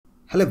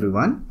Hello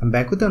everyone, I'm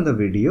back with another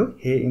video.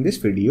 Here in this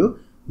video,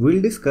 we'll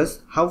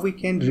discuss how we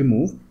can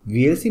remove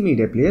VLC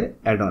Media Player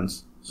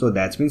add-ons. So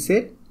that's been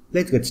said,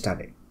 let's get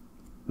started.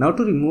 Now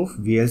to remove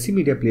VLC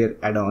Media Player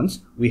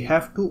add-ons, we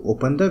have to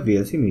open the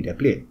VLC Media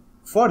Player.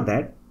 For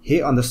that,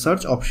 here on the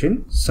search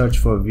option, search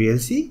for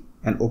VLC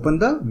and open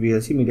the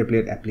VLC Media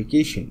Player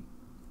application.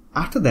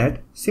 After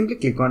that, simply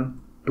click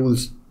on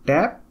Tools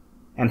tab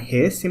and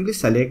here simply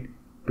select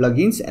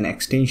Plugins and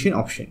Extension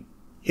option.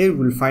 Here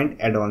we'll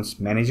find Add-ons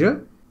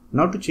Manager.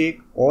 Now to check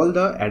all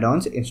the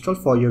add-ons installed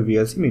for your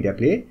VLC Media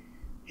Player,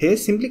 here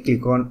simply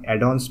click on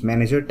Add-ons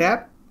Manager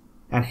tab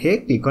and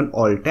here click on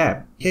All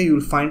tab. Here you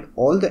will find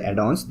all the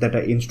add-ons that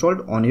are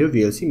installed on your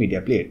VLC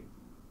Media Player.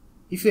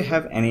 If you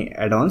have any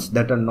add-ons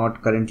that are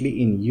not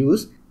currently in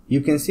use, you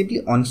can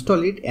simply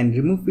uninstall it and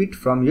remove it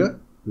from your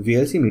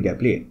VLC Media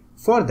Player.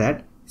 For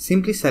that,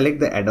 simply select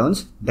the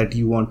add-ons that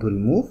you want to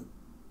remove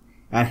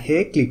and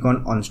here click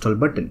on Uninstall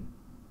button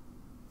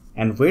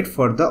and wait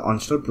for the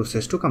uninstall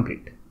process to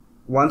complete.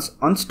 Once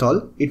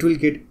installed, it will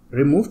get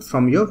removed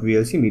from your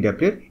VLC Media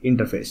Player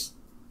interface.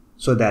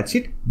 So that's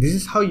it. This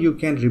is how you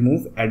can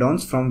remove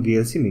add-ons from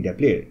VLC Media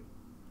Player.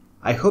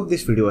 I hope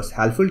this video was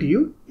helpful to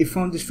you. If you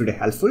found this video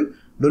helpful,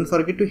 don't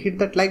forget to hit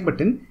that like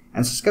button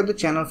and subscribe the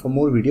channel for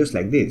more videos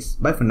like this.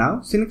 Bye for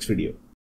now. See you next video.